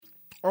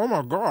Oh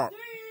my God.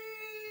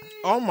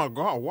 Oh my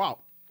God. Wow.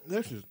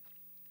 This is.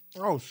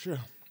 Oh shit.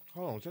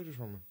 Hold on. Take this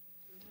from me.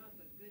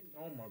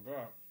 Oh my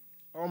God.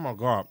 Oh my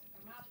God.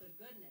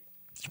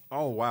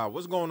 Oh wow.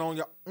 What's going on,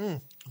 y'all?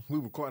 We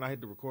recording. I hit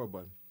the record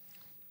button.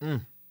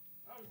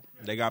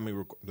 They got me.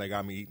 They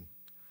got me eating.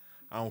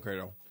 I don't care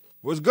though.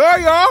 What's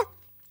good, y'all?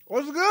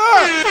 What's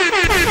good?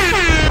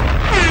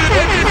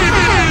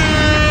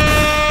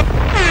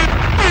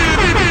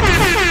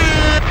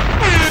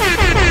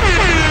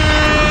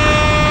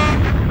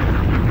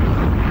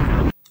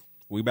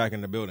 We back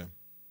in the building.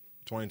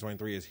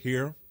 2023 is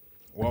here.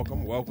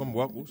 Welcome.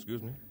 Ooh,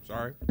 excuse me.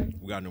 Sorry.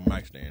 We got a new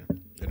mic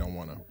stand. They don't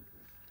want to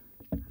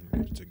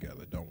get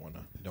together. Don't want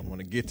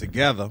to get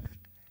together.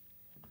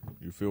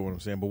 You feel what I'm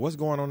saying? But what's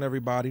going on,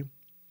 everybody?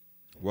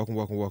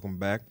 Welcome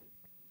back.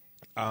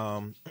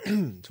 To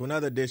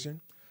another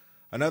edition,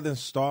 another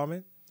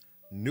installment,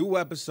 new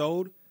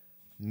episode,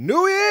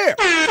 new year.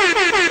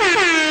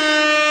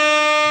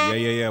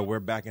 Yeah.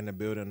 We're back in the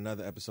building.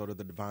 Another episode of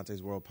the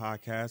Devontae's World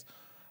Podcast.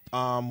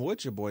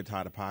 With your boy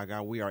Ty the Pod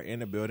Guy. We are in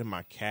the building.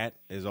 My cat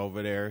is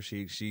over there.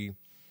 She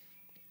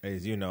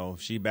is,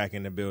 she back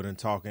in the building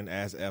talking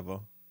as ever.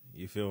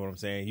 You feel what I'm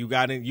saying? You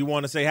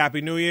want to say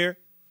Happy New Year?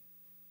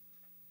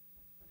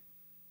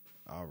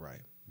 All right.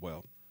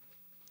 Well,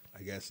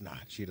 I guess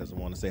not. She doesn't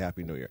want to say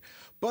Happy New Year.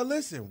 But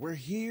listen, we're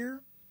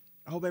here.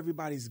 I hope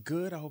everybody's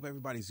good. I hope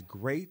everybody's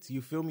great.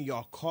 You feel me?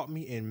 Y'all caught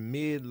me in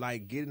mid,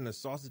 getting the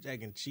sausage,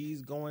 egg, and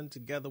cheese going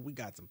together. We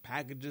got some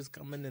packages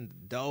coming in the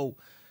dough.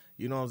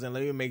 You know what I'm saying?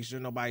 Let me make sure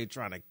nobody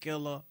trying to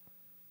kill her.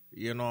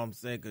 You know what I'm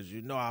saying? Because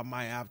I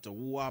might have to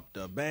whoop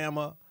the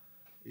Bama.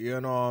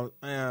 Well,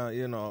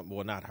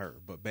 not her,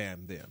 but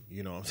Bam them.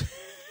 You know what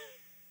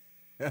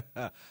I'm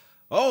saying?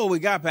 Oh, we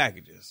got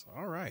packages.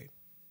 All right.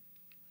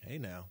 Hey,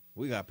 now,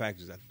 we got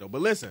packages at the door.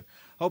 But listen,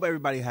 hope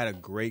everybody had a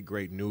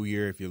great New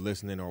Year. If you're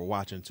listening or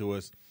watching to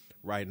us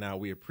right now,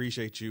 we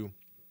appreciate you.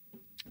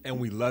 And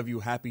we love you.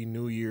 Happy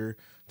New Year.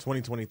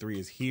 2023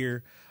 is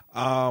here.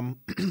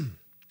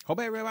 Hope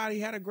everybody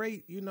had a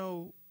great,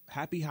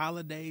 happy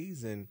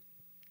holidays and,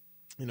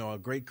 a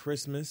great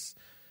Christmas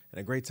and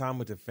a great time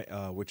with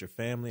your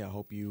family. I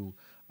hope you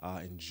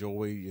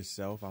enjoy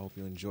yourself. I hope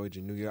you enjoyed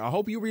your New Year. I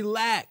hope you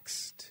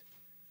relaxed.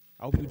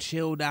 I hope you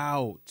chilled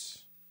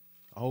out.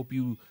 I hope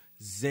you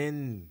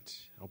zenned.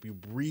 I hope you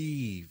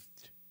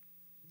breathed.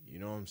 You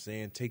know what I'm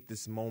saying? Take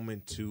this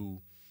moment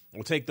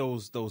take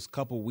those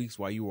couple weeks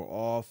while you were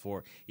off,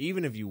 or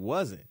even if you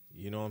wasn't,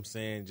 you know what I'm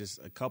saying? Just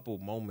a couple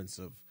moments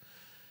of,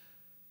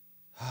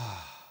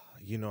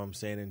 you know what I'm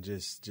saying, and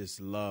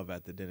just love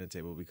at the dinner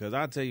table, because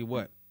I'll tell you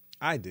what,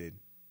 I did.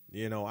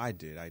 I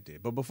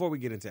did. But before we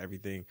get into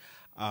everything,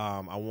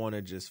 I want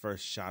to just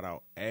first shout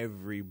out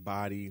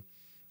everybody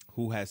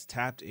who has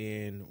tapped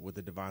in with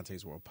the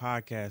Devontae's World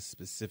Podcast.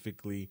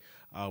 Specifically,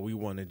 we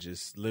want to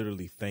just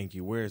literally thank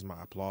you. Where's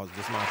my applause?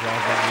 Just my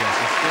applause button? Yes,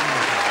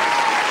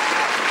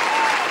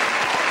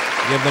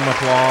 give them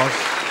applause.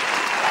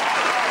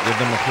 Give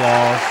them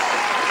applause.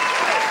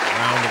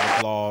 Round of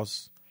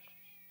applause.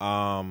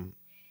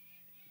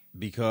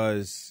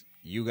 Because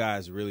you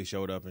guys really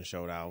showed up and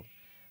showed out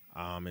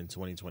in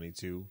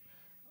 2022.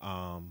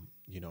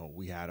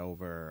 We had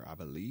over, I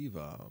believe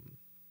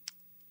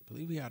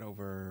we had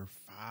over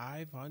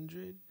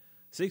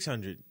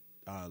 600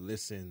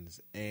 listens,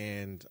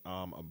 and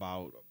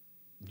about,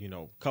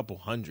 a couple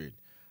hundred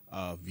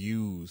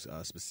views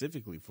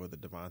specifically for the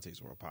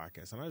Devontae's World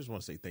Podcast. And I just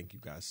want to say thank you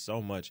guys so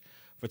much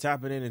for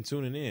tapping in and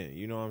tuning in.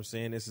 You know what I'm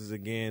saying? This is,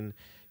 again,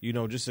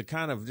 just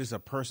a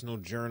personal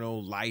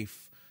journal,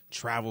 life,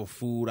 travel,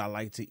 food. I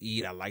like to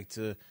eat. I like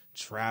to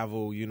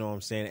travel. You know what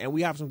I'm saying? And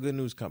we have some good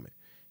news coming.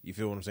 You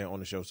feel what I'm saying, on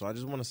the show. So I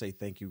just want to say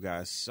thank you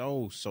guys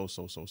so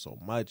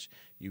much.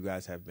 You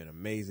guys have been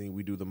amazing.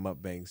 We do the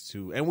mukbangs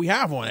too. And we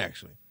have one,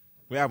 actually.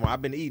 We have one.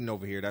 I've been eating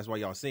over here. That's why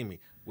y'all see me.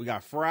 We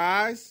got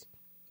fries,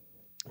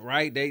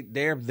 right?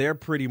 They're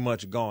pretty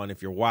much gone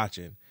if you're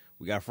watching.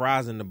 We got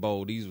fries in the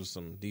bowl.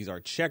 These are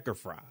checker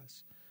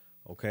fries.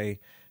 Okay.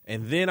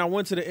 And then I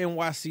went to the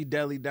NYC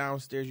deli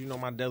downstairs.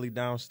 My deli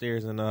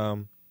downstairs, and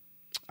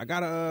I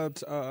got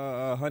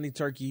a honey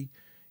turkey,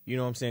 you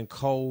know what I'm saying,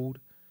 cold.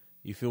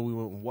 You feel we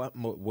went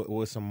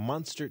with some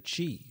Munster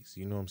cheese,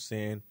 you know what I'm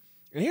saying?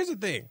 And here's the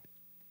thing.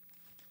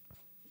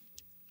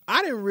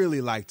 I didn't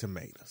really like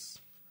tomatoes.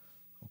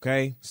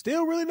 Okay?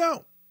 Still really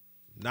don't.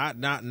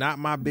 Not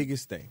my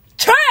biggest thing.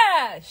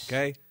 Trash!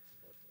 Okay?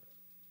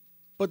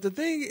 But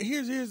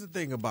here's the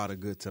thing about a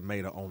good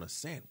tomato on a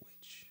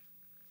sandwich.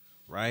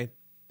 Right?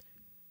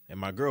 And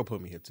my girl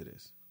put me hip to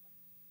this.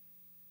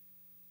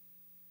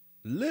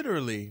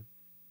 Literally,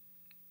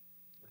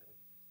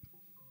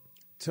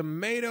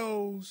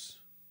 tomatoes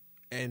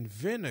and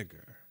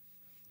vinegar.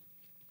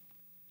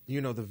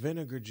 The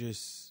vinegar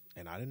just,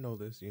 and I didn't know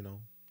this, in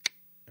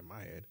my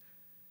head.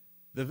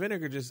 The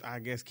vinegar just, I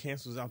guess,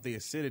 cancels out the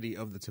acidity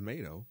of the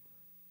tomato.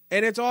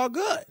 And it's all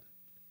good.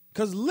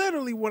 Because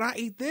literally, when I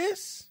eat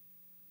this,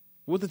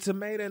 with the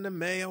tomato and the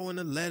mayo and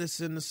the lettuce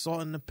and the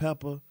salt and the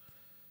pepper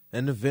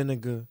and the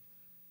vinegar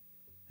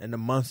and the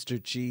Munster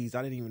cheese.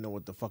 I didn't even know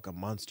what the fuck a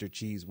Munster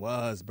cheese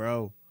was,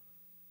 bro.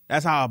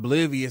 That's how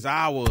oblivious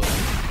I was.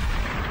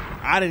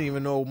 I didn't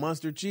even know what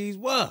Munster cheese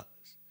was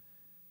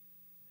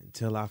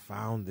until I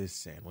found this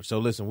sandwich. So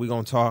listen, we're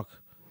going to talk.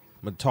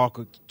 I'm going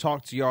to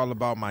talk to y'all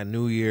about my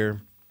new year,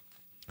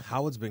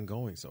 how it's been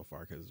going so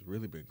far, because it's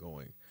really been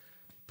going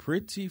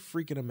pretty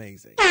freaking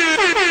amazing.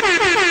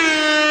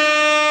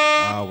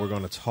 We're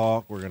going to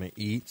talk. We're going to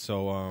eat.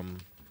 So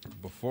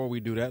before we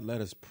do that, let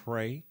us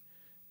pray.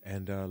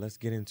 And let's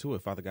get into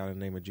it. Father God, in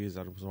the name of Jesus,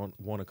 I just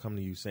want to come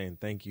to you saying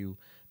thank you.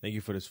 Thank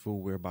you for this food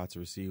we're about to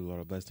receive.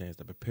 Lord, bless the hands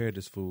that prepared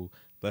this food.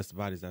 Bless the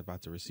bodies that are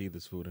about to receive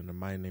this food. In the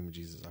mighty name of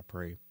Jesus, I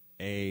pray.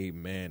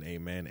 Amen,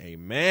 amen,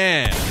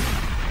 amen.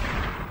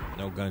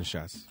 No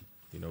gunshots.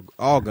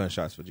 All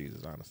gunshots for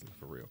Jesus, honestly,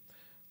 for real.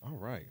 All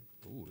right.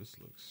 Ooh, this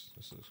looks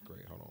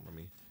great. Hold on.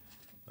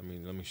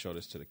 Let me show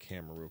this to the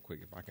camera real quick.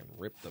 If I can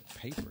rip the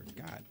paper.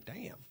 God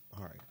damn.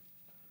 All right.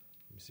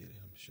 Let me see that.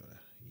 Let me show that.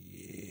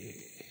 Yeah.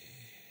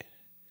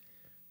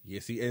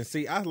 Yeah,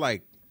 see, I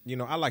like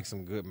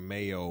some good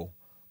mayo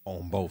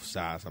on both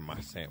sides of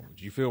my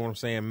sandwich. You feel what I'm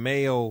saying?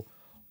 Mayo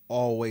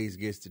always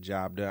gets the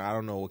job done. I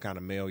don't know what kind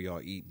of mayo y'all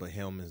eat, but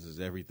Hellman's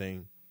is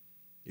everything.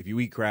 If you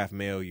eat Kraft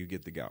mayo, you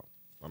get the gout.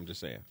 I'm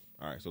just saying.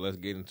 All right, so let's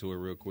get into it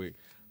real quick.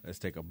 Let's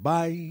take a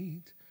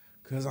bite,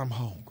 because I'm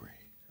hungry,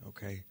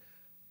 okay?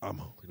 I'm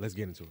hungry. Let's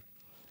get into it.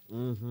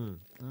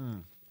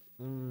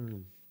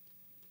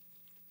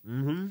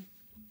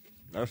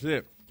 That's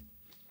it.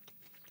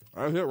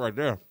 That's it right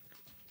there.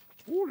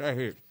 Ooh, that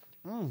hit.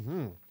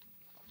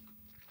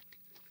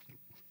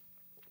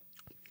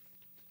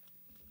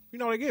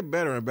 They get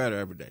better and better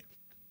every day.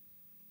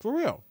 For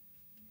real.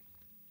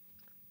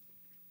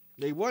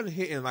 They wasn't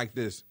hitting like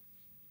this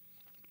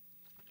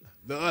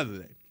the other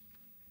day.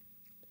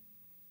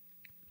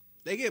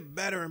 They get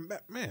better and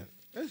better. Man,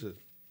 this is...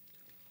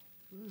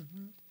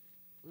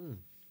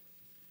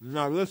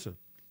 Now, listen.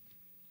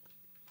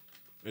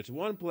 There's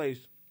one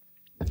place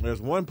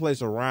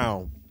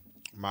around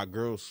my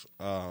girl's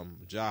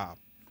job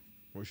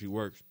where she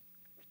works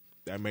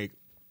that make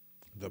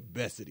the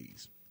best of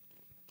these.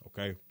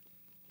 Okay?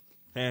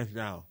 Hands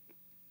down.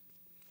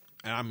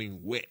 And I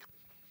mean wet.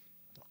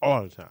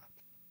 All the time.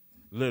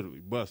 Literally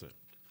busting.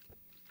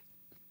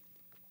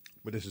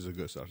 But this is a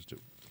good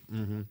substitute.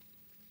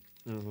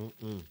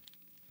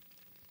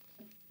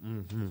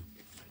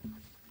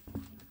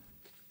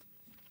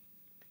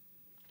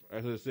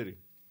 Exodus City.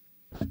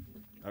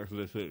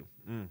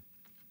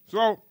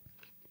 So,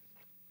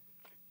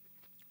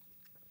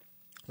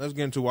 let's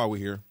get into why we're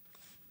here.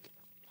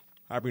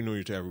 Happy New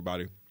Year to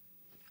everybody.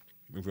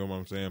 You feel what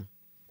I'm saying?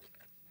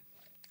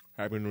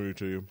 Happy New Year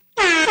to you.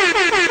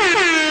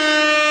 I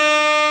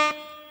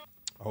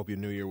hope your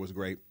New Year was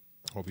great.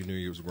 I hope your New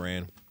Year was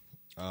grand.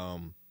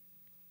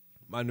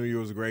 My New Year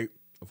was great,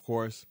 of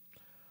course.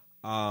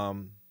 I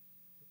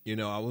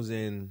was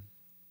in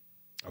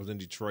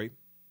Detroit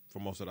for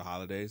most of the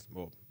holidays.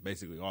 Well,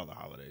 basically all the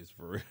holidays,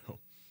 for real.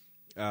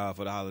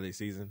 For the holiday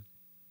season.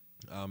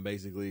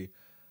 Basically,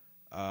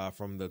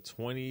 from the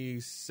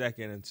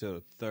 22nd until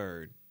the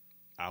 3rd,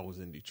 I was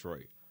in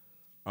Detroit.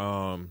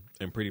 And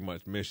pretty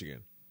much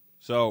Michigan.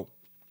 So,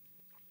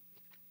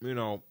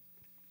 the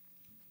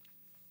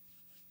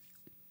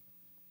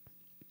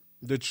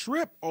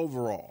trip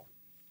overall,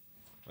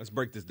 let's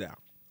break this down.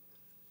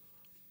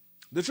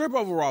 The trip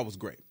overall was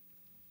great,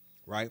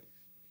 right?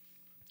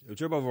 The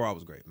trip overall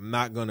was great. I'm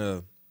not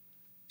gonna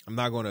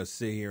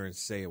sit here and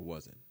say it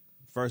wasn't.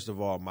 First of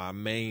all, my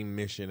main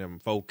mission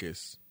and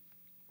focus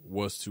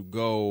was to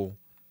go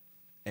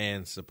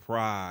and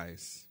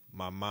surprise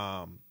my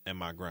mom and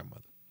my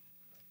grandmother,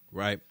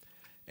 right?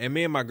 And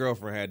me and my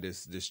girlfriend had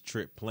this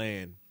trip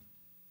planned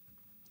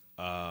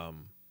for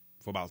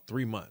about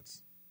 3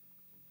 months.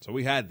 So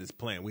we had this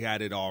plan. We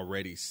had it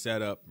already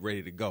set up,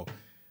 ready to go.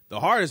 The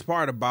hardest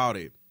part about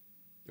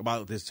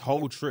this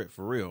whole trip,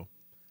 for real,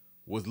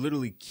 was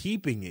literally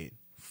keeping it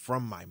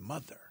from my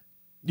mother.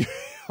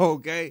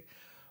 Okay?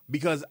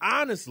 Because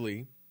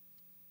honestly,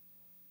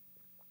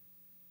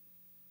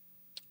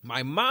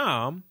 my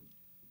mom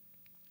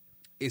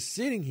is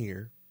sitting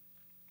here,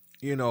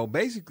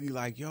 basically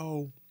like,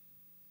 yo,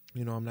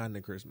 I'm not in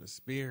the Christmas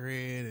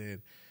spirit,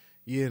 and,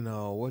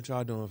 what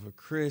y'all doing for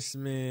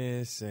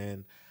Christmas?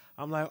 And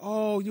I'm like,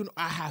 oh,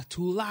 I have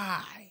to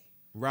lie,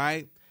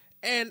 right?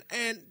 And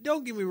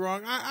don't get me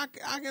wrong, I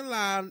can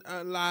lie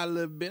a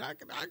little bit. I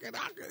can,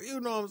 you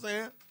know what I'm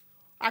saying?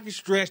 I can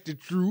stretch the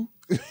truth,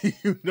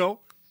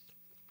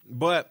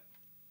 But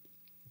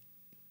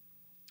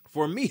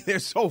for me,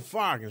 there's so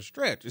far I can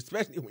stretch,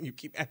 especially when you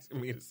keep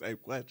asking me the same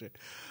question.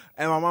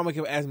 And my mama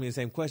kept asking me the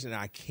same question, and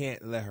I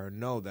can't let her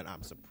know that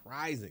I'm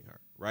surprising her,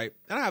 right?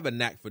 And I have a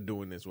knack for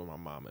doing this with my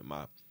mom and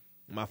my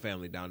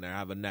family down there. I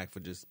have a knack for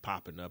just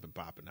popping up and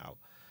popping out.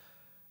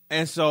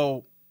 And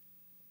so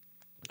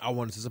I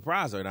wanted to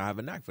surprise her, and I have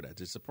a knack for that,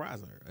 just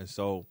surprising her. And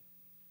so,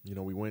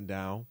 we went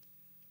down,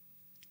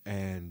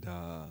 and,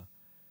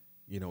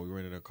 we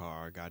rented a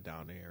car, got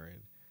down there,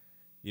 and,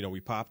 we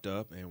popped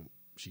up, and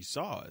she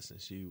saw us,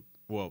 and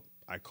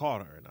I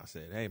called her, and I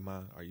said, hey,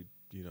 Ma, are you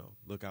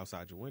look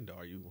outside your window.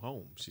 Are you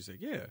home? She said,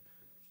 yeah.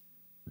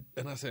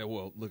 And I said,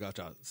 well, look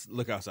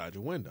outside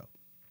your window.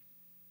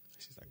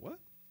 She's like, what?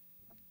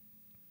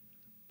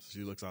 So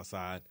she looks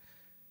outside,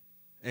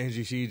 and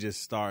she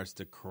just starts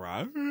to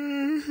cry.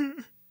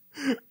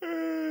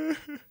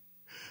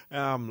 And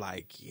I'm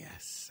like,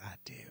 yes, I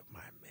did my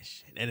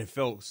mission. And it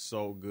felt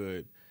so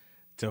good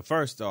to,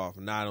 first off,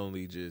 not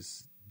only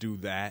just do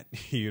that,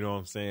 you know what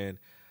I'm saying,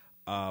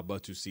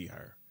 but to see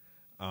her.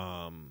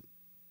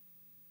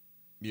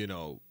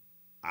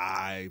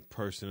 I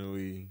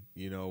personally,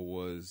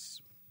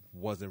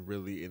 wasn't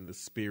really in the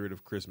spirit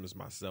of Christmas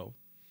myself.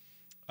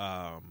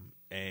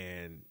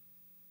 And,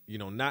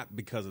 not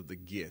because of the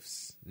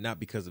gifts, not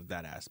because of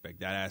that aspect.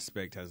 That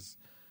aspect has,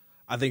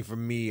 I think for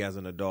me as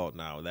an adult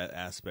now, that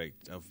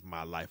aspect of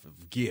my life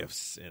of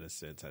gifts, in a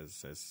sense,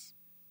 has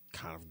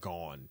kind of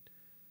gone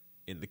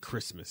in the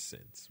Christmas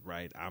sense,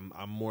 right? I'm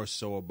more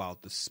so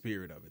about the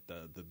spirit of it,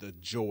 the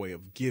joy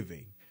of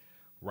giving,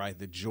 right?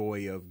 The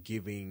joy of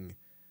giving,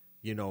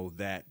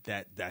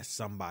 that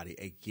somebody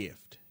a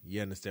gift.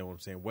 You understand what I'm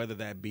saying? Whether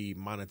that be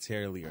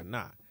monetarily or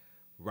not,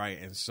 right?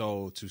 And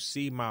so to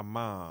see my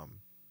mom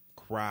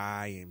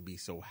cry and be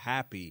so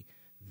happy,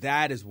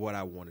 that is what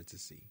I wanted to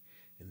see.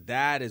 And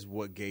that is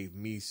what gave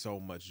me so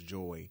much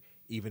joy,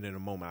 even in a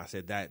moment. I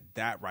said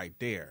that right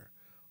there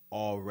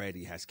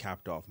already has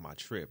capped off my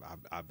trip.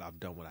 I've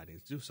done what I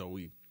need to do. So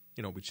we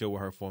chill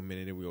with her for a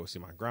minute, and we go see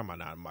my grandma.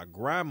 Now, my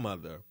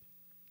grandmother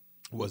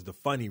was the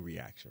funny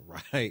reaction,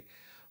 right?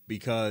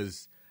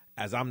 Because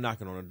as I'm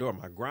knocking on the door,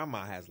 my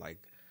grandma has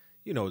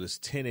this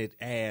tinted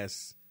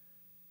ass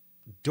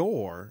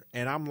door,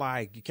 and I'm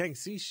like, you can't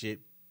see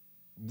shit,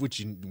 which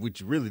you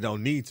really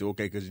don't need to,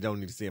 okay, because you don't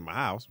need to see in my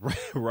house,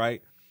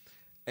 right?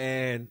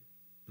 And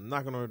I'm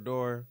knocking on the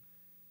door,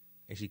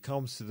 and she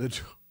comes to the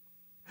door.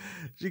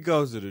 She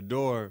goes to the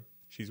door.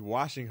 She's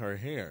washing her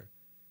hair.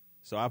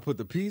 So I put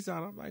the piece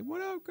on. I'm like,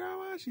 what up,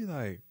 grandma? She's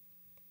like,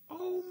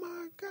 oh,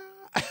 my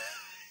God.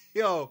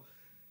 Yo,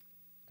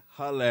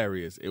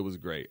 hilarious. It was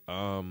great.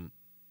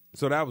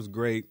 So that was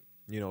great,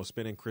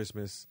 spending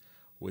Christmas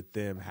with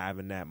them,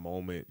 having that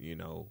moment,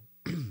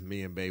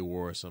 me and Bae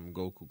wore some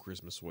Goku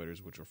Christmas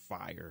sweaters, which are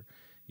fire.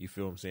 You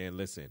feel what I'm saying?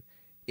 Listen,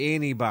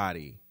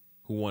 anybody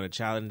who want to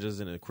challenge us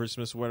in a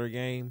Christmas sweater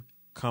game,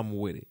 come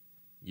with it.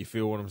 You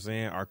feel what I'm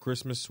saying? Our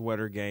Christmas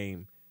sweater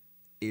game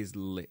is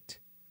lit.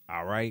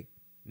 All right.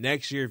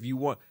 Next year, if you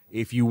want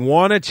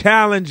to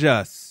challenge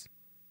us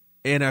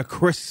in a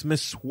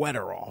Christmas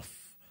sweater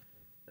off,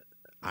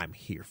 I'm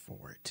here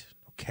for it.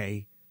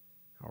 Okay.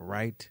 All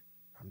right.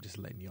 I'm just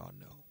letting y'all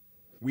know.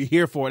 We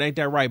here for it. Ain't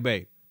that right,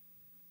 babe?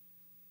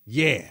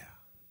 Yeah.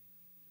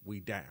 We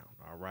down.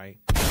 All right.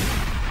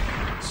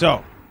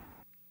 So,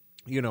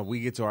 we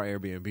get to our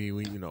Airbnb. We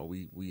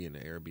in the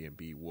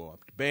Airbnb. Whoa,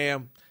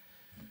 bam.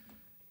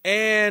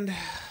 And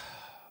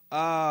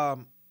let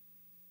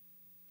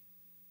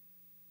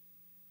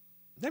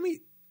me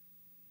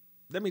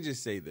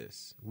just say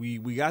this. We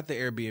got the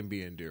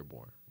Airbnb in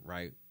Dearborn,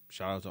 right?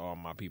 Shout out to all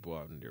my people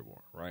out in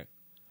Dearborn, right?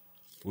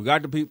 We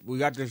got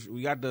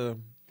the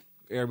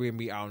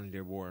Airbnb out in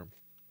Dearborn.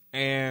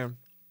 And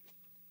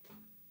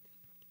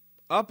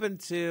up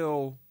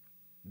until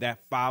that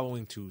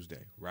following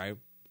Tuesday, right?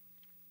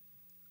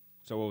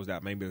 So what was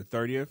that? Maybe the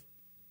 30th?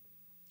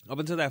 Up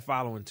until that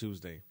following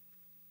Tuesday,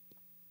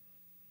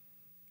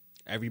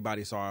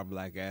 everybody saw our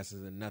black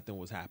asses and nothing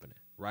was happening,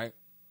 right?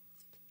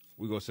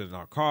 We go sit in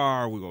our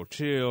car, we go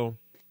chill,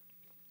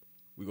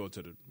 we go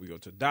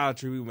to Dollar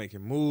Tree, we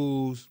making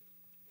moves,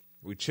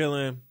 we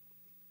chilling,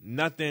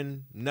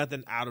 nothing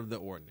out of the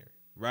ordinary,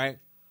 right?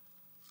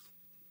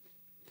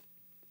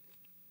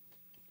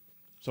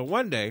 So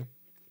one day,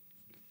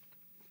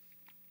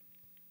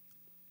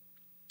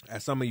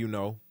 as some of you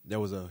know,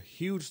 there was a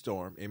huge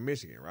storm in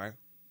Michigan, right?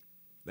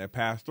 That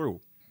passed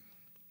through.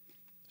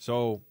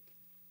 So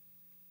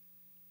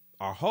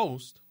our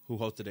host, who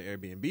hosted the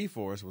Airbnb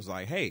for us, was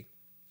like, hey,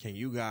 can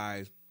you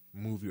guys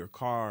move your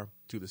car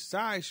to the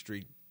side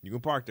street? You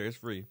can park there. It's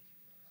free.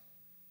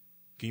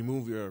 Can you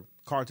move your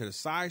car to the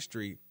side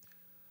street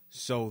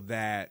so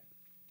that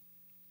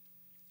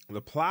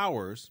the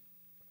plowers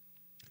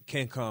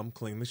can come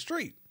clean the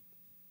street?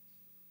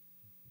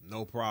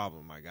 No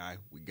problem, my guy.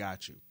 We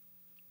got you.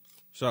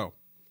 So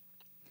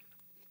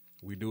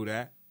we do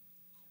that,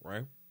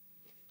 right?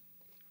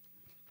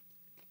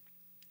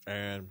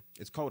 And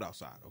it's cold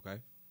outside, okay?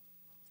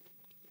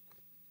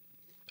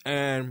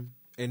 And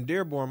in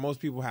Dearborn,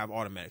 most people have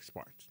automatic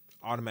starts.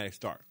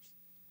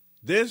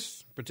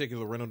 This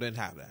particular rental didn't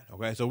have that,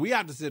 okay? So we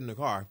had to sit in the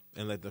car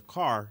and let the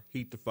car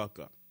heat the fuck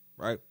up,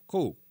 right?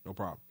 Cool, no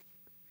problem.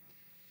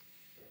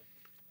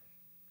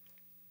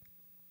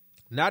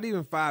 Not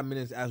even 5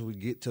 minutes as we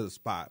get to the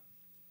spot,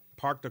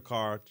 park the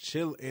car,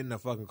 chill in the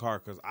fucking car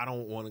because I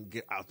don't want to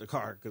get out the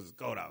car because it's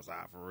cold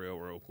outside for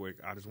real quick.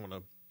 I just want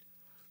to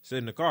sit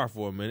in the car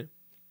for a minute.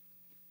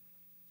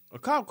 A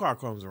cop car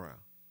comes around.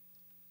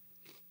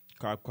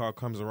 Cop car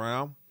comes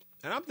around,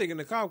 and I'm thinking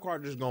the cop car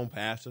just going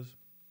past us.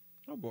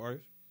 No boys.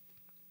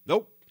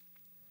 Nope.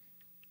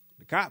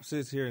 The cop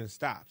sits here and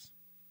stops.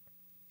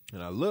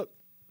 And I look,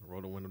 I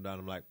roll the window down.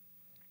 I'm like,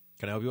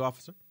 can I help you,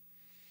 officer?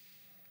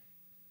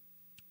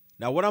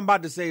 Now, what I'm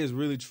about to say is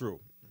really true.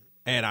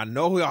 And I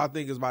know who y'all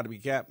think is about to be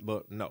capped,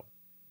 but no,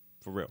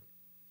 for real.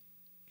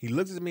 He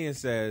looks at me and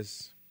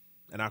says,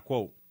 and I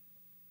quote,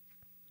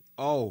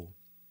 "Oh,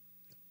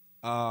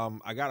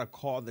 I got a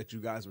call that you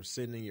guys were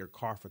sitting in your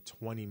car for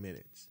 20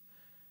 minutes.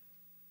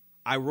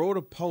 I wrote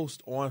a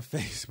post on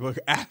Facebook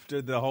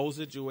after the whole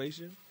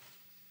situation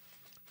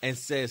and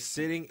says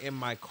sitting in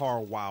my car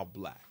while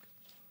black.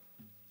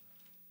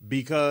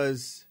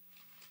 Because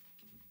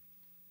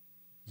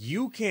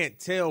you can't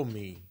tell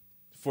me,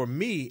 for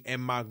me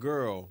and my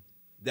girl,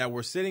 that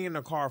we're sitting in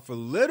the car for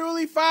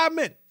literally 5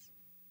 minutes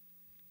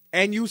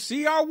and you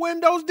see our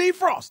windows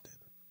defrosted,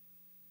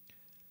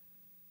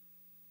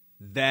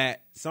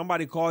 that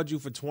somebody called you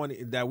for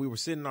 20, that we were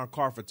sitting in our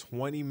car for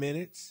 20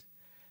 minutes.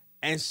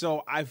 And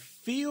so I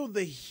feel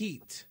the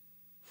heat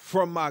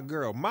from my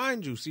girl.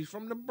 Mind you, she's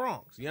from the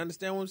Bronx. You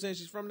understand what I'm saying?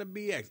 She's from the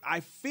BX.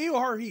 I feel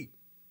her heat.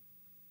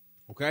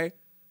 Okay?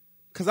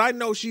 Because I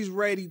know she's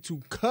ready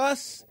to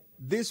cuss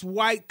this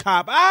white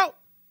cop out.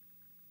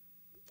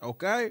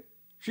 Okay?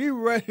 She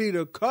ready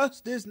to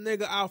cuss this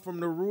nigga out from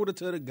the rooter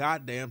to the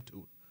goddamn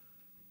tutor.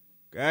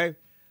 Okay?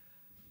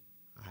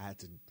 I had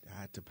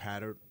to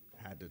pat her,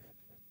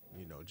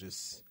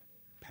 just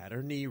pat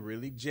her knee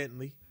really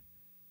gently.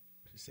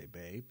 She say,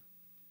 babe,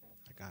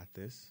 I got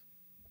this.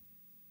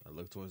 I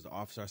look towards the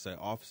officer. I say,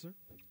 officer,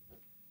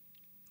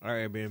 our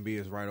Airbnb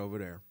is right over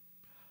there.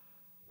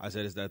 I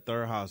said, it's that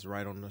third house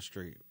right on the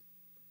street.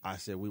 I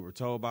said, we were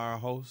told by our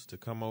host to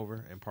come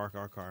over and park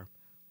our car.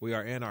 We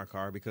are in our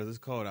car because it's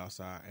cold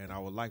outside, and I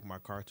would like my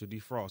car to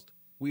defrost.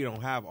 We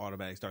don't have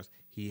automatic starts.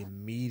 He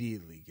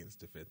immediately gets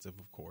defensive,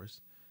 of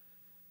course.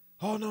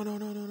 Oh,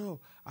 no.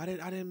 I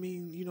didn't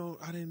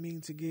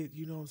mean to get,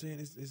 you know what I'm saying?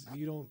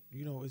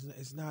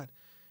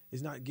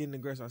 It's not getting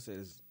aggressive. I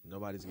said,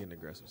 nobody's getting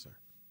aggressive, sir.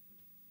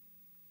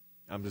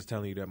 I'm just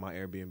telling you that my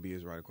Airbnb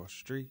is right across the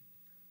street.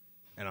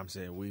 And I'm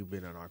saying we've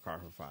been in our car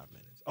for 5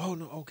 minutes. Oh,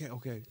 no, okay.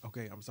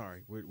 I'm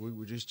sorry. We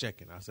were just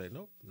checking. I said,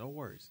 nope, no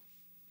worries.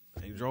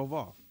 And he drove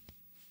off.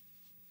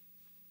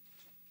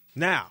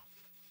 Now,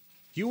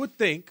 you would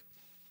think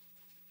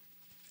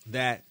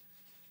that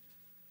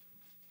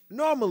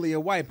normally a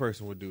white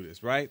person would do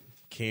this, right?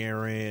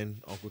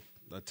 Karen, Uncle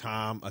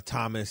Tom,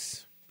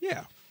 Thomas.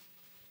 Yeah.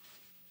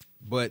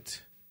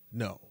 But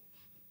no.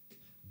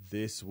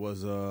 This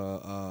was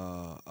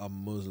a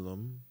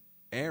Muslim,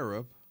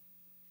 Arab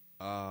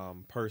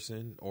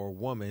person or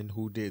woman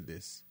who did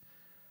this.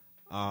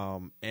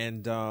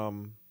 And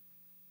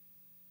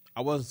I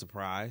wasn't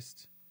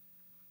surprised.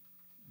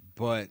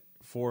 But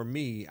for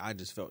me, I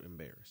just felt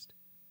embarrassed.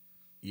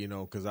 You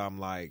know, because I'm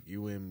like,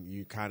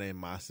 you kind of in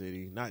my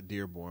city, not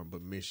Dearborn,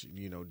 but Michigan,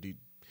 you know,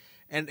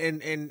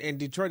 and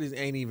Detroit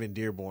ain't even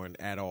Dearborn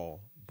at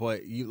all.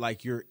 But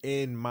you're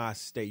in my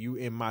state, you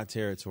in my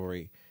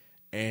territory,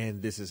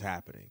 and this is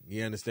happening.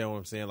 You understand what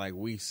I'm saying? Like,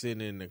 we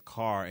sitting in the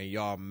car and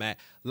y'all mad.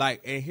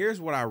 Like, and here's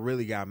what I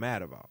really got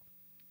mad about.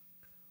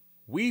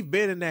 We've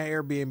been in that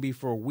Airbnb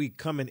for a week,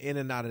 coming in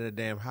and out of the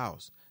damn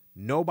house.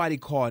 Nobody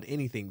called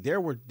anything.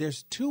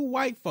 There's two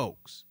white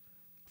folks.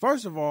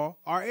 First of all,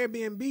 our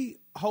Airbnb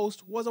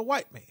host was a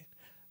white man.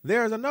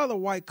 There's another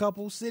white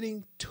couple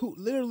sitting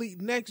literally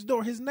next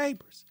door, his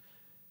neighbors.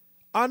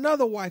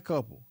 Another white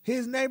couple,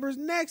 his neighbors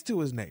next to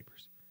his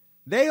neighbors.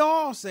 They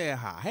all said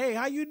hi. Hey,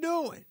 how you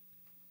doing?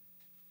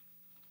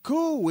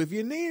 Cool. If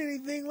you need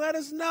anything, let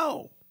us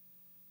know.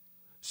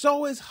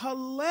 So it's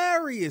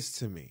hilarious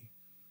to me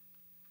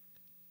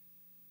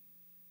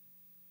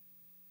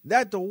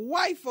that the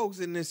white folks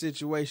in this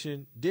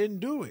situation didn't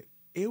do it.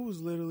 It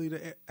was literally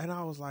and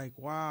I was like,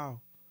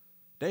 wow,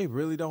 they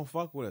really don't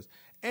fuck with us.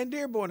 And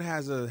Dearborn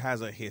has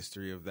a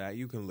history of that.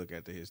 You can look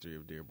at the history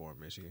of Dearborn,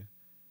 Michigan.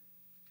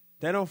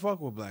 They don't fuck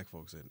with black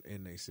folks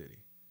in their city.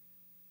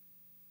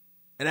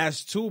 And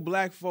as two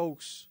black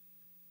folks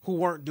who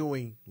weren't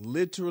doing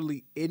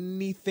literally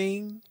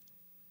anything.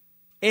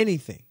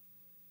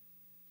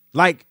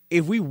 Like,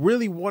 if we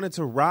really wanted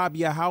to rob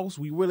your house,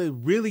 we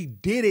really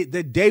did it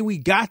the day we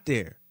got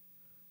there.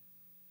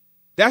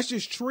 That's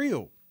just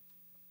trill.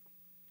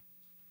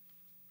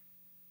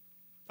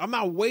 I'm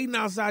not waiting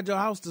outside your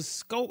house to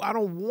scope. I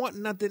don't want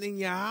nothing in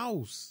your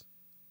house.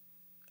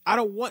 I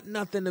don't want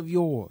nothing of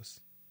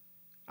yours.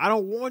 I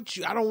don't want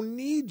you. I don't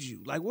need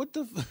you. Like, what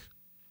the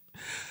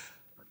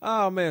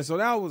Oh man, so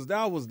that was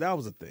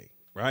a thing,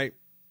 right?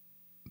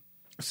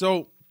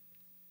 So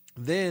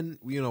then,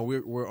 you know,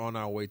 we're on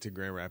our way to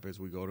Grand Rapids.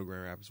 We go to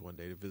Grand Rapids one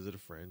day to visit a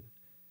friend.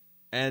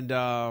 And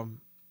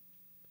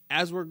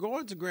as we're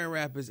going to Grand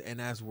Rapids and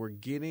as we're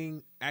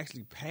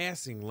actually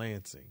passing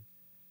Lansing,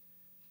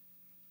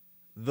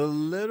 the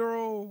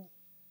literal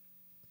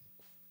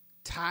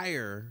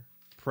tire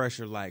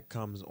pressure light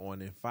comes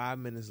on, and 5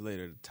 minutes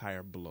later the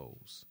tire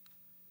blows.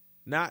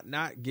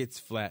 Not gets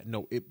flat,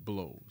 no, it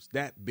blows.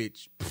 That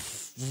bitch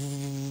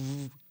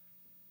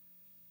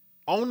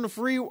on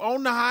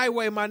the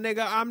highway, my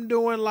nigga. I'm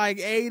doing like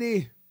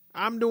 80.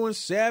 I'm doing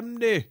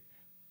 70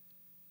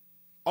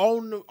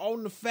 on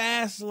the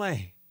fast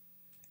lane.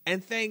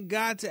 And thank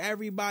God to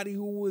everybody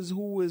who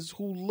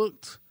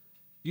looked,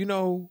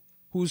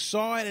 who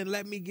saw it and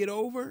let me get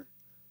over.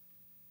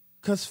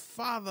 Because,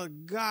 Father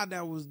God,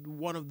 that was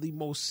one of the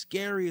most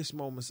scariest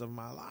moments of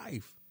my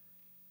life.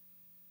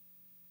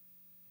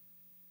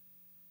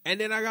 And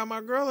then I got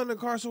my girl in the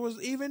car, so it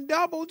was even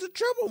double to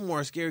triple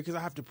more scary because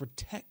I have to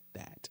protect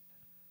that.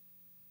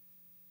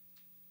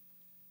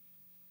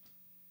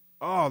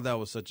 Oh, that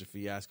was such a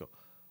fiasco.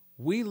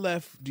 We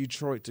left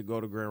Detroit to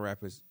go to Grand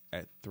Rapids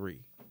at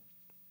 3.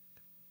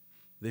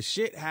 The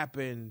shit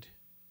happened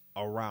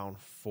around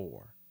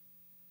 4.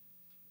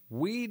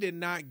 We did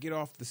not get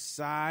off the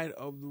side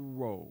of the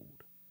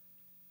road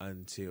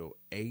until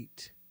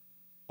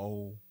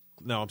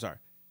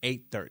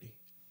 8:30.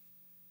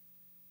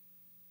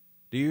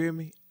 Do you hear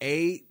me?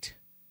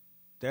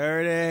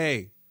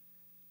 8:30.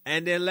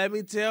 And then let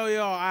me tell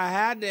y'all, I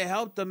had to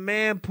help the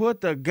man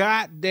put the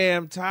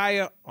goddamn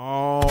tire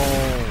on.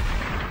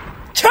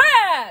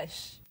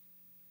 Trash!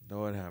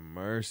 Lord have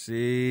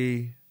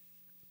mercy.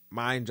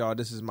 Mind y'all,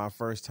 this is my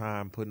first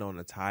time putting on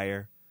a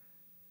tire.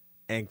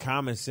 And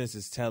common sense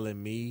is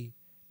telling me,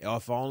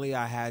 if only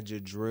I had your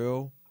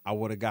drill, I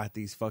would have got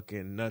these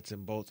fucking nuts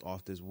and bolts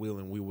off this wheel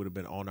and we would have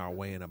been on our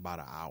way in about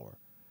an hour.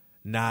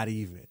 Not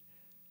even.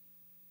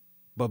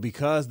 But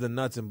because the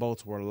nuts and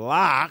bolts were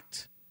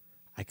locked,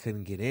 I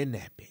couldn't get in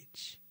that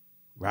bitch.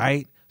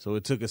 Right? So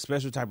it took a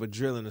special type of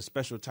drill and a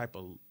special type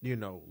of,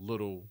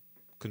 little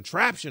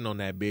contraption on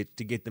that bitch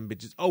to get them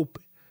bitches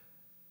open.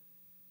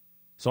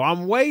 So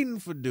I'm waiting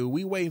for dude.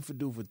 We waiting for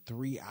dude for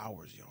 3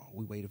 hours, y'all.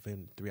 We waited for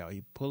him 3 hours.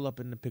 He pull up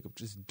in the pickup,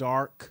 just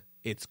dark.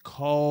 It's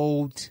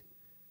cold.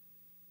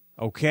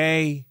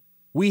 Okay?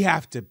 We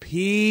have to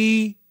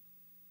pee.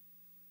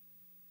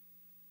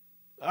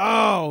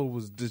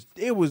 Oh,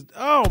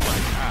 oh my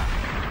God.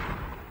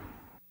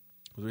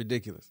 It was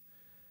ridiculous.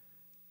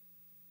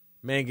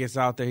 Man gets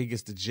out there, he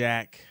gets the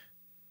jack.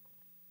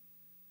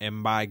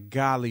 And by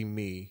golly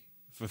me,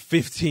 for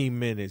 15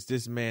 minutes,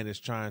 this man is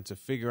trying to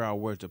figure out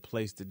where to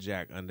place the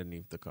jack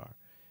underneath the car.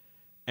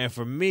 And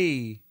for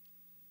me,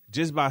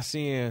 just by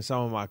seeing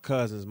some of my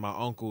cousins, my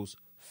uncles,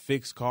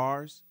 fix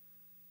cars,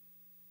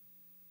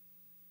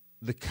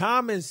 the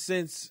common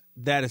sense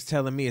that is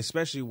telling me,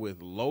 especially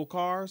with low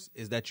cars,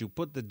 is that you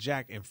put the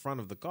jack in front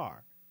of the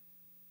car.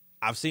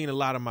 I've seen a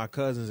lot of my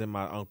cousins and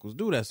my uncles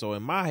do that. So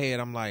in my head,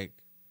 I'm like,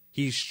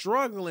 he's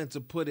struggling to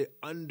put it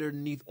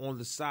underneath on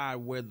the side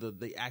where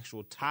the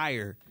actual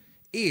tire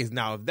is.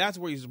 Now, if that's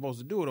where you're supposed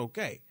to do it,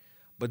 okay.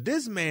 But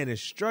this man is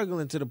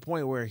struggling to the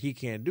point where he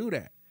can't do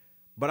that.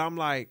 But I'm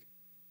like,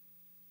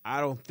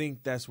 I don't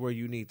think that's where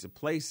you need to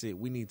place it.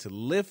 We need to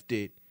lift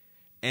it.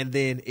 And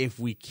then if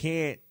we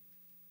can't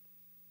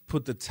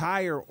put the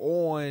tire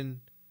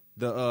on,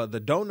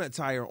 the donut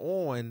tire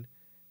on,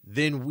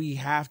 then we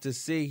have to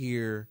sit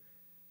here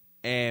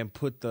and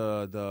put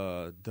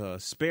the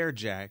spare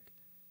jack,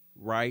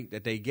 right,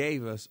 that they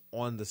gave us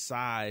on the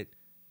side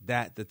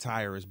that the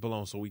tire is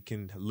below so we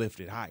can lift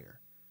it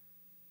higher.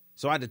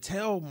 So I had to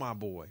tell my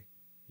boy,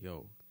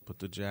 yo, put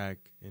the jack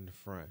in the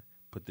front,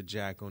 put the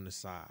jack on the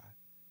side.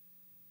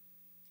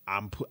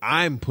 I'm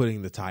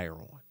putting the tire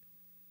on.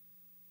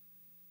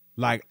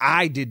 Like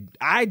I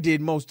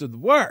did most of the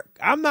work.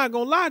 I'm not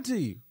going to lie to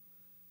you.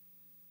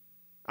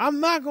 I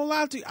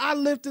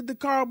lifted the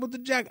car up with the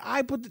jack.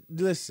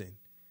 Listen,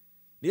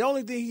 the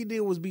only thing he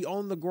did was be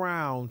on the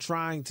ground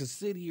trying to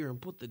sit here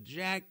and put the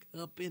jack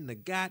up in the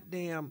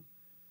goddamn.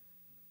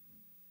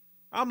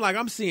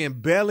 I'm seeing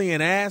belly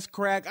and ass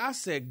crack. I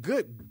said,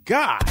 good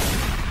God.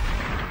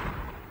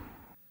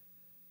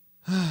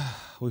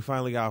 We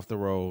finally got off the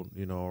road,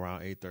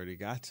 around 8:30.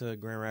 Got to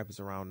Grand Rapids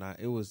around 9.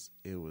 It was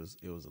a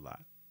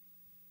lot.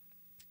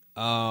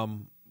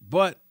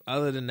 But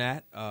other than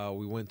that,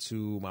 we went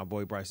to my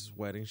boy Bryce's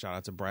wedding. Shout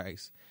out to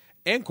Bryce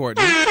and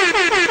Courtney.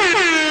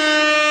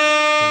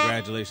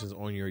 Congratulations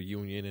on your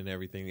union and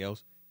everything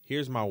else.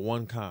 Here's my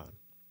one con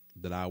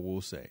that I will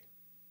say.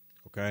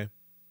 Okay.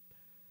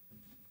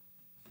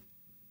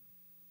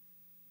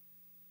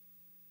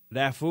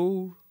 That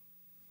food,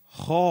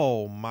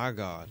 oh my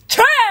God.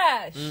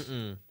 Trash!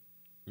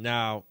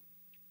 Now,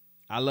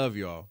 I love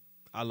y'all.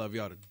 I love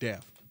y'all to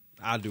death.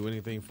 I'll do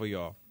anything for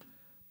y'all.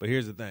 But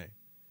here's the thing.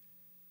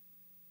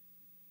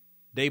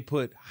 They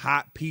put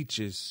hot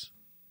peaches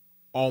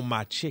on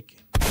my chicken.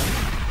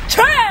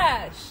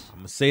 Trash! I'm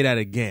going to say that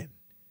again.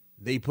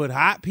 They put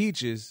hot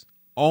peaches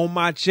on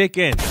my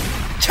chicken.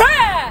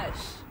 Trash!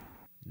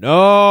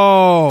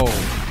 No.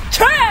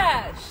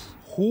 Trash!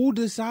 Who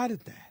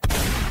decided that?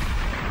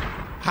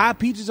 Hot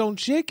peaches on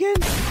chicken?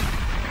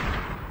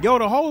 Yo,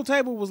 the whole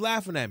table was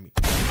laughing at me.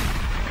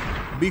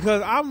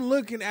 Because I'm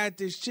looking at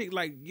this chick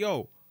like,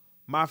 yo,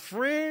 my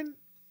friend's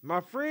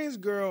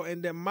girl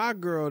and then my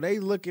girl, they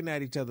looking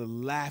at each other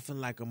laughing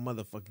like a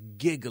motherfucker,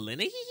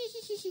 giggling.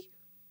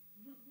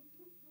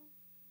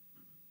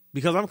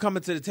 Because I'm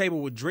coming to the table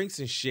with drinks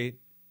and shit.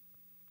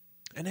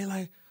 And they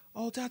like,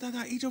 oh,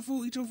 eat your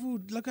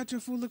food. Look at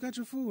your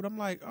food. I'm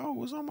like, oh,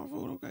 what's on my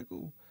food? Okay,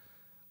 cool.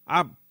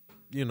 I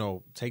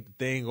take the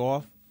thing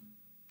off.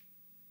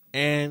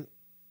 And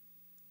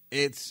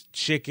It's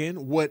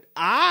chicken, what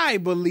I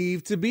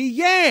believe to be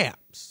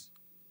yams.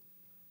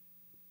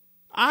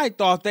 I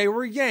thought they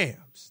were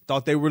yams.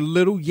 Thought they were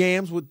little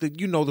yams with the,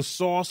 the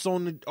sauce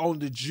on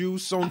the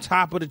juice on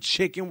top of the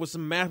chicken with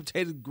some mashed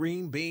potato,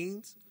 green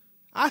beans.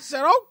 I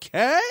said,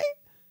 okay,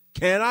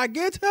 can I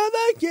get to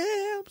the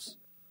yams?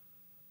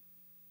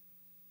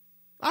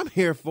 I'm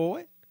here for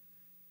it.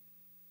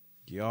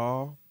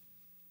 Y'all,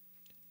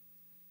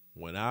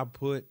 when I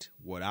put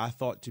what I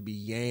thought to be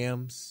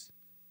yams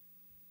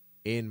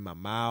in my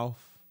mouth,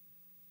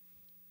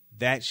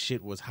 that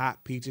shit was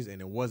hot peaches,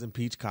 and it wasn't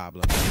peach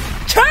cobbler.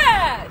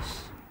 Trash!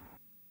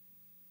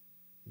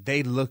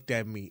 They looked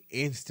at me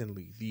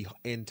instantly. The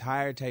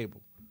entire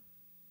table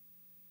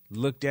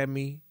looked at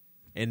me,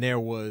 and there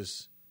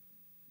was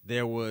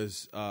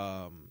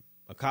a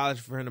college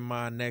friend of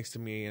mine next to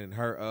me, and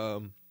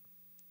her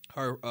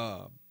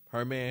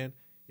man.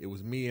 It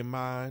was me and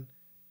mine,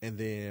 and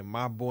then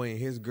my boy and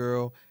his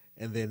girl,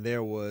 and then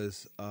there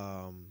was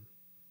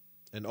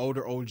an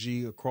older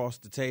OG across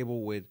the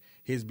table with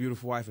his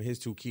beautiful wife and his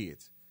 2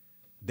 kids.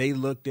 They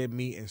looked at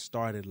me and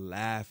started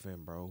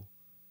laughing, bro,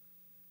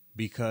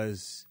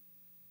 because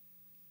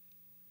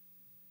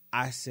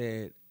I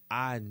said,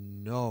 I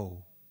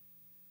know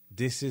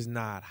this is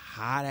not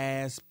hot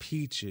ass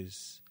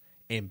peaches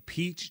and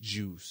peach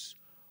juice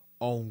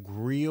on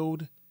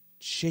grilled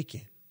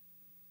chicken.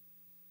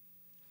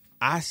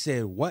 I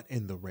said, what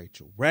in the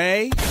Rachel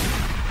Ray?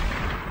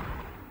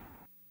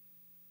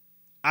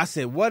 I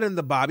said, what in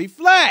the Bobby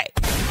Flay?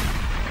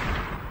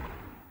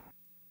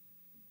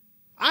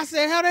 I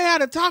said, hell, they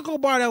had a taco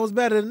bar that was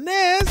better than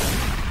this.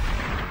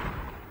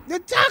 The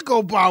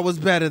taco bar was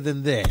better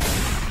than this.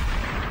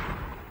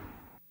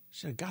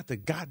 Should have got the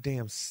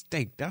goddamn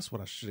steak. That's what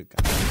I should have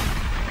got.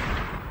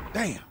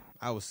 Damn,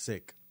 I was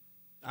sick.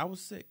 I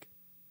was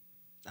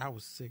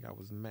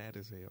mad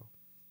as hell.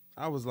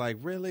 I was like,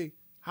 really?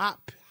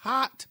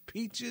 Hot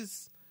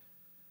peaches?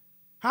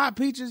 Hot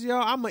peaches,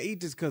 y'all? I'm going to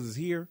eat this because it's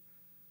here.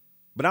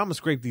 But I'm going to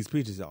scrape these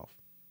peaches off.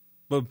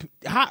 But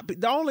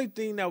the only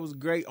thing that was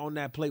great on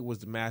that plate was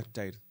the mashed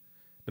potatoes.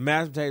 The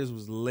mashed potatoes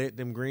was lit.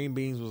 Them green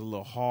beans was a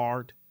little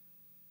hard.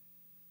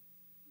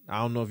 I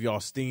don't know if y'all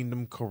steamed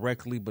them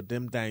correctly, but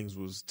them things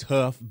was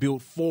tough.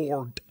 Built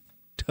Ford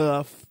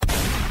tough.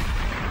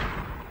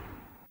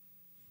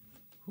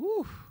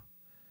 Whew.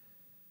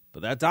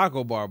 But that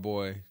taco bar,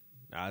 boy,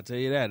 I'll tell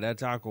you that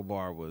taco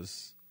bar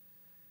was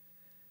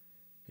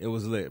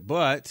lit.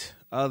 But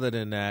other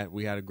than that,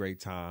 we had a great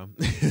time.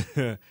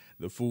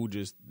 The food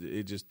just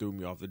threw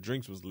me off. The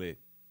drinks was lit.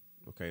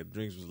 Okay, the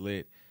drinks was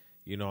lit.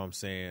 You know what I'm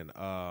saying?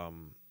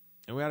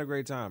 And we had a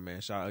great time,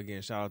 man. Shout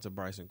out to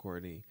Bryce and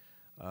Courtney.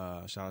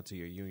 Shout out to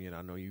your union.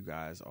 I know you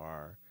guys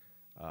are,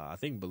 I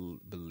think,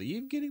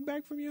 believe getting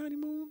back from your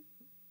honeymoon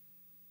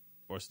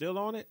or still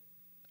on it.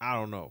 I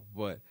don't know,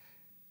 but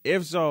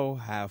if so,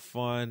 have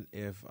fun.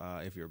 If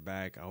you're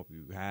back, I hope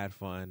you had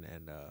fun,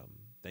 and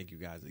thank you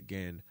guys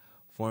again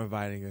for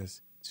inviting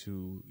us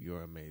to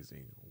your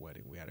amazing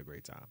wedding. We had a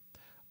great time.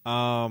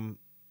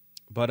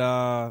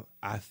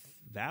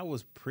 That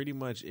was pretty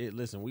much it.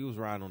 Listen, we was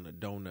riding on the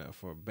donut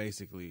for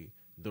basically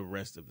the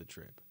rest of the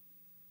trip.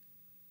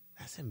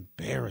 That's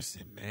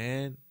embarrassing,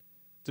 man.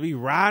 To be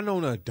riding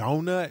on a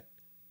donut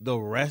the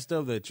rest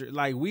of the trip.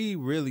 Like, we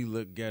really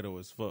look ghetto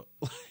as fuck.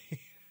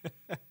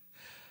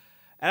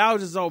 And I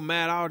was just so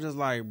mad. I was just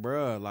like,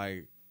 bruh,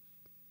 like,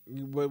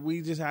 but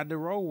we just had to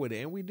roll with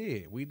it. And we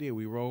did.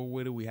 We rolled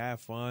with it. We had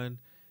fun.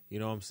 You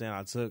know what I'm saying?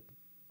 I took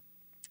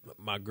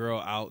my girl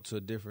out to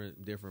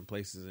different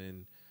places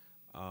in,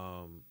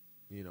 to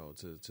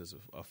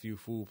a few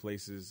food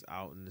places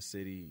out in the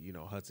city,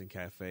 Hudson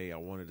Cafe. I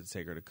wanted to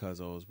take her to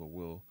Cuzzo's, but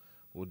we'll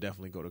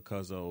definitely go to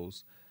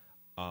Cuzzo's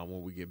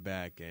when we get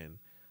back. And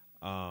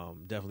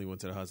definitely went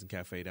to the Hudson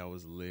Cafe. That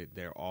was lit.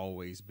 They're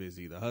always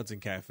busy. The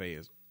Hudson Cafe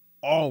is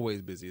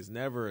always busy. It's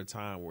never a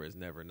time where it's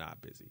never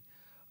not busy.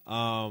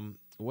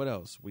 What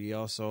else? What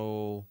else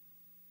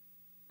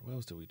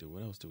did we do?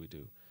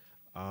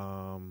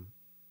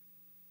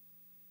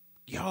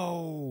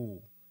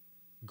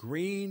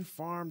 Green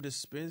Farm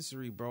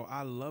Dispensary, bro.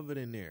 I love it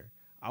in there.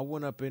 I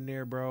went up in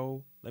there,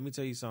 bro. Let me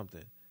tell you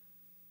something.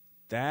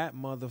 That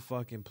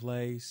motherfucking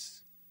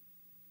place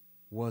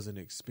was an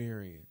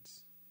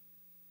experience.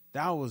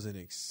 That was an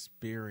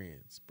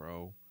experience,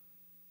 bro.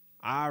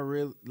 I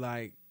really,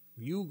 like,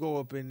 you go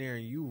up in there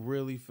and you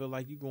really feel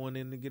like you're going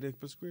in to get a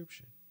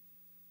prescription.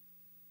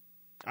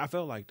 I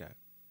felt like that.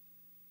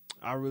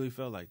 I really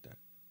felt like that.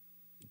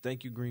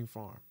 Thank you, Green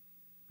Farm.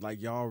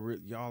 Like, y'all are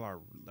lit. Y'all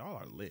are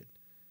lit.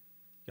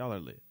 I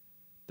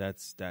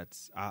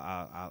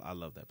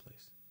love that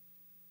place.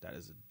 That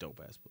is a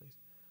dope ass place.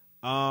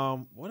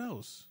 What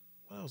else?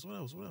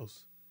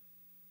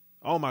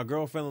 Oh, my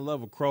girl fell in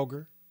love with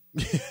Kroger.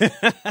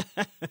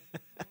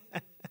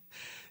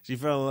 She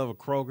fell in love with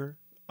Kroger.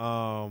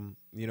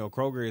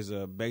 Kroger is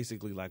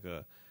basically like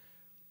I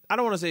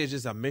don't want to say it's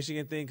just a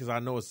Michigan thing, because I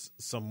know it's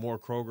some more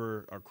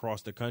Kroger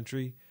across the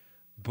country,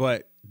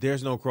 but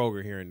there's no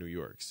Kroger here in New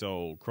York.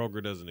 So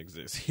Kroger doesn't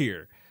exist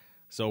here.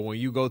 So when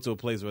you go to a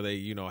place where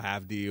they,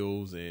 have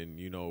deals and,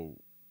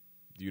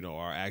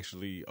 are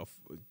actually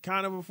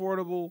kind of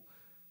affordable,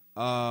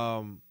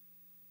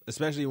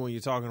 especially when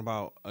you're talking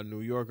about a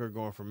New Yorker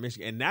going from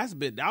Michigan. And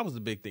that was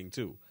the big thing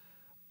too.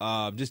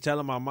 Just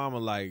telling my mama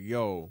like,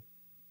 yo,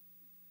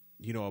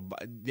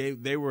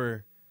 they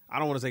were, I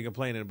don't want to say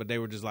complaining, but they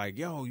were just like,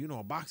 yo,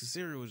 a box of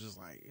cereal was just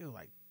like, it was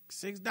like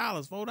 $6,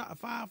 $4, $5,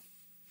 $4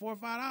 or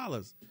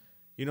 $5.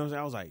 You know what I'm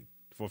saying? I was like,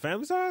 for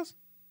family size?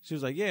 She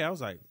was like, yeah. I was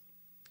like,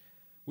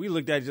 we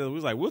looked at each other. We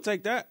was like, we'll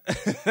take that.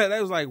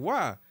 They was like,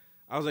 why?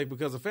 I was like,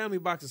 because a family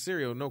box of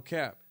cereal, no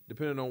cap,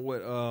 depending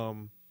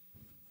on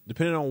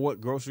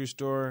what grocery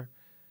store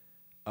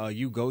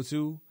you go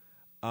to,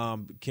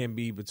 can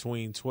be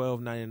between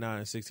 $12.99 and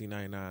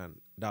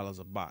 $16.99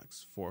 a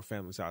box for a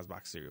family size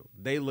box of cereal.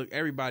 They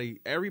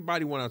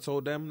everybody when I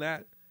told them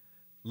that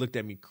looked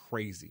at me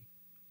crazy.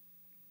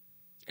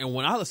 And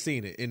when I was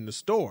seeing it in the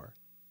store,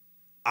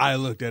 I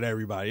looked at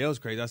everybody else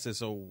crazy. I said,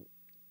 so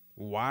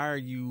why are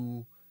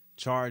you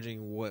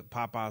charging what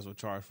Popeyes will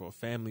charge for a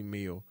family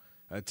meal,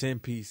 a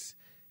 10-piece,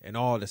 and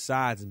all the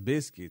sides and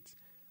biscuits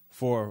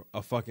for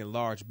a fucking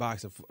large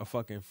box of a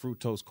fucking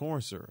fructose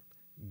corn syrup?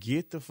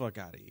 Get the fuck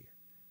out of here.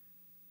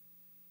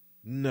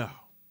 No.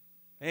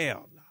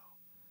 Hell no.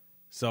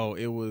 So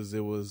it was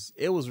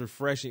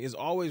refreshing. It's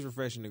always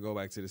refreshing to go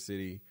back to the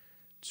city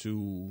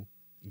to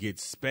get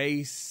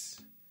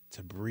space,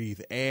 to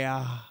breathe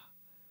air,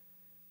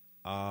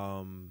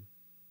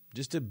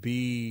 just to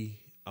be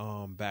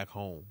back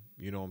home.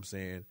 You know what I'm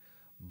saying?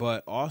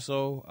 But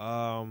also,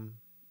 I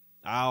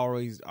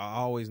always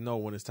know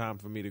when it's time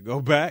for me to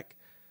go back,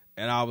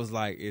 and I was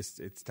like,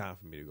 it's time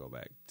for me to go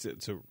back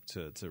to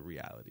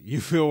reality. You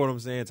feel what I'm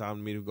saying? Time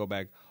for me to go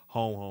back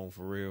home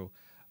for real,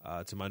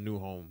 to my new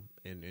home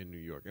in New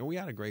York, and we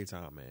had a great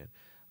time, man.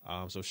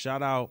 So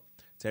shout out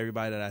to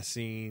everybody that I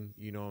seen.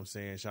 You know what I'm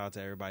saying? Shout out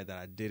to everybody that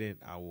I didn't.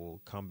 I will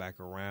come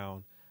back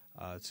around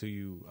to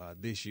you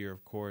this year,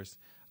 of course,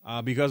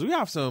 because we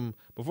have some.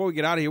 Before we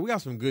get out of here, we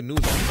got some good news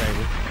on the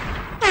table.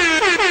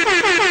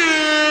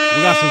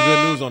 We got some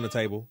good news on the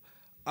table.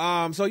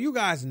 So you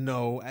guys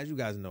know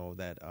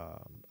that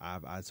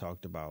I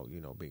talked about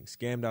being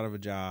scammed out of a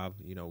job.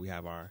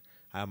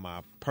 I have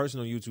my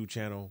personal YouTube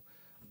channel,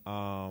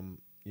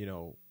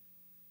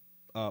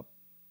 up,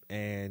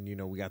 and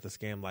we got the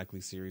Scam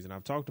Likely series, and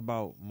I've talked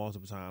about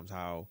multiple times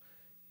how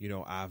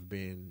I've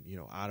been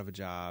out of a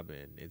job,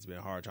 and it's been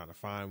hard trying to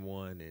find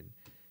one, and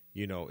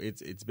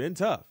it's been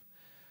tough.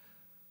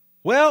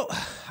 Well,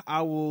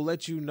 I will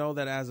let you know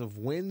that as of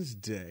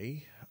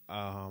Wednesday,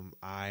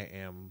 I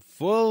am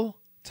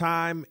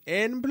full-time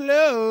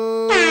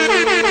employed.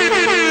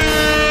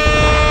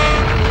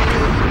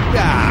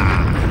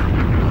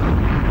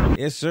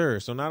 Yes, sir.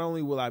 So not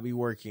only will I be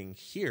working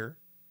here,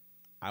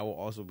 I will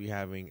also be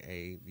having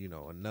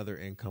another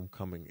income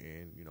coming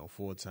in,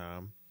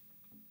 full-time.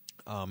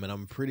 And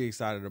I'm pretty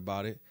excited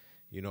about it.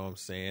 You know what I'm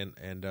saying?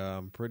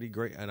 And pretty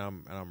great, and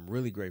I'm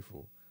really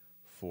grateful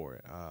for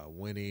it.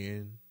 Went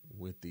in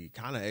with the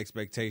kind of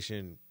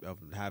expectation of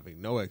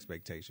having no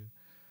expectation,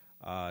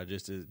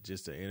 just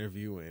to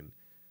interview, and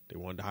they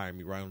wanted to hire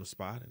me right on the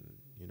spot, and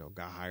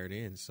got hired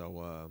in.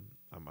 So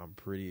I'm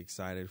pretty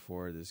excited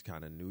for this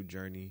kind of new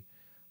journey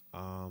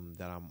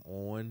that I'm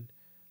on.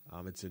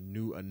 It's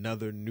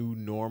another new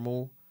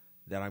normal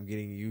that I'm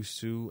getting used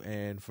to,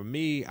 and for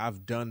me,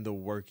 I've done the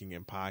working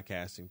and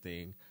podcasting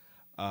thing,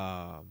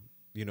 at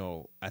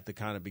the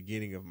kind of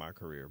beginning of my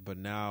career, but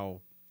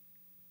now,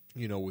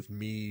 with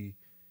me,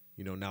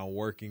 now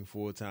working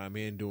full time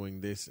and doing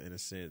this in a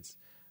sense,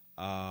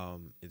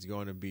 it's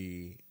going to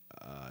be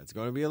a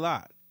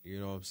lot. You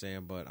know what I'm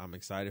saying? But I'm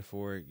excited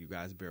for it. You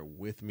guys bear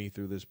with me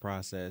through this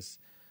process.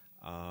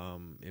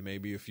 It may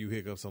be a few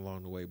hiccups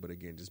along the way, but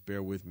again, just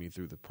bear with me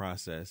through the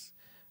process,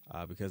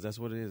 because that's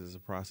what it is. It's a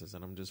process,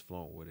 and I'm just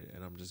flowing with it,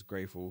 and I'm just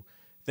grateful.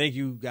 Thank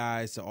you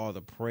guys to all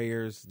the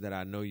prayers that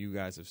I know you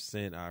guys have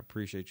sent. I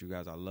appreciate you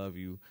guys. I love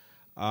you.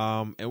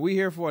 And we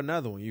here for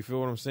another one. You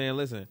feel what I'm saying?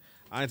 Listen,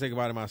 I didn't take a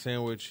bite of my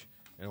sandwich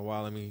in a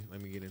while. Let me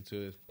get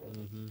into it.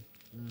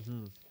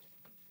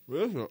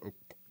 Let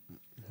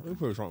me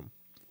put something.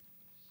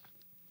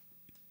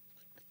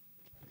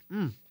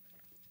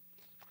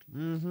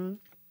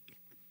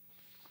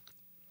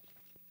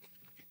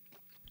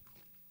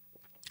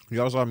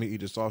 Y'all saw me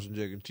eat the sausage,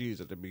 egg, and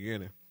cheese at the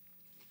beginning.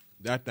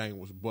 That thing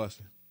was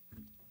busting.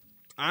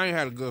 I ain't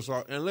had a good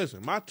sauce. And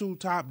listen, my two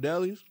top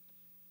delis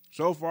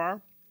so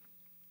far,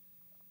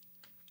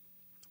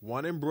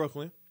 one in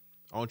Brooklyn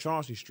on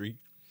Chauncey Street,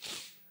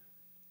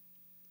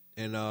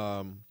 and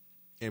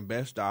in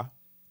Bed-Stuy,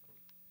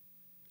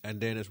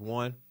 and then there's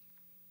one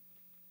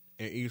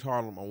in East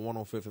Harlem on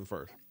 105th and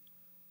 1st.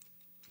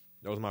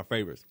 Those are my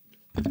favorites.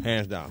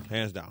 Hands down.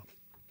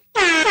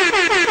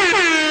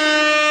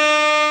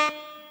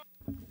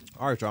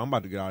 All right, y'all, I'm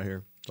about to get out of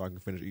here so I can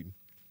finish eating.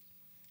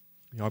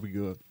 Y'all be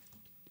good.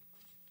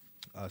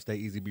 Stay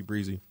easy, be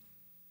breezy.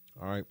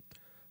 All right.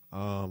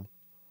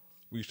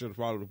 Be sure to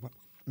follow the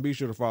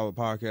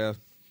podcast,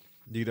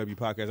 DW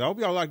Podcast. I hope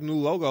y'all like the new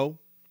logo,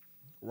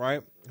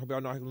 right? Hope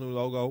y'all like the new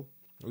logo.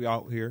 We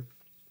out here.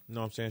 You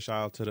know what I'm saying?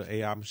 Shout out to the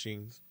AI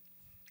machines.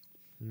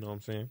 You know what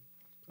I'm saying?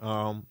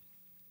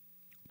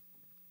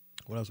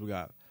 What else we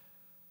got?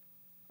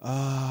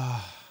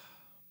 I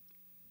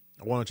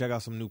want to check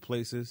out some new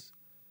places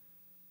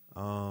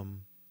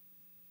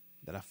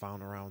that I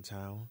found around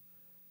town.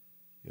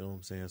 You know what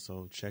I'm saying?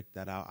 So check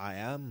that out. I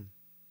am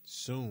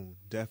soon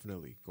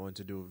definitely going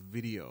to do a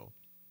video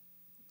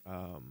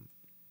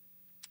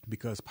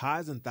because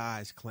Pies and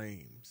Thighs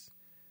claims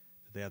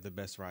that they have the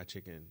best fried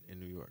chicken in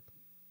New York,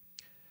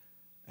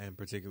 and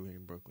particularly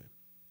in Brooklyn.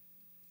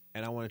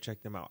 And I want to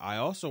check them out. I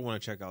also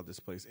want to check out this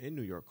place in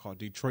New York called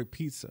Detroit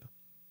Pizza,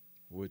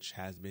 which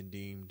has been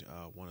deemed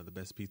one of the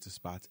best pizza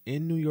spots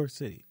in New York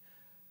City.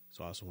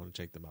 So I also want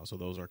to check them out. So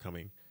those are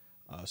coming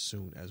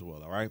soon as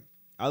well. All right.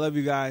 I love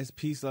you guys.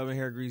 Peace, love, and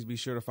hair grease. Be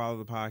sure to follow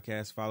the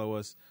podcast. Follow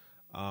us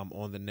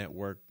on the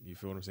network. You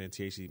feel what I'm saying?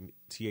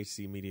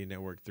 THC Media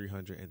Network,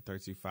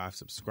 335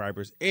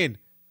 subscribers in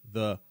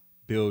the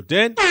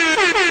building.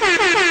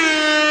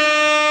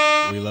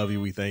 We love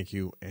you. We thank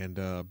you.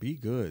 And be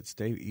good.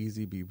 Stay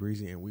easy. Be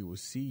breezy. And we will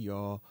see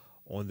y'all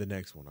on the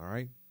next one. All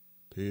right?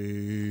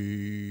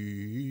 Peace.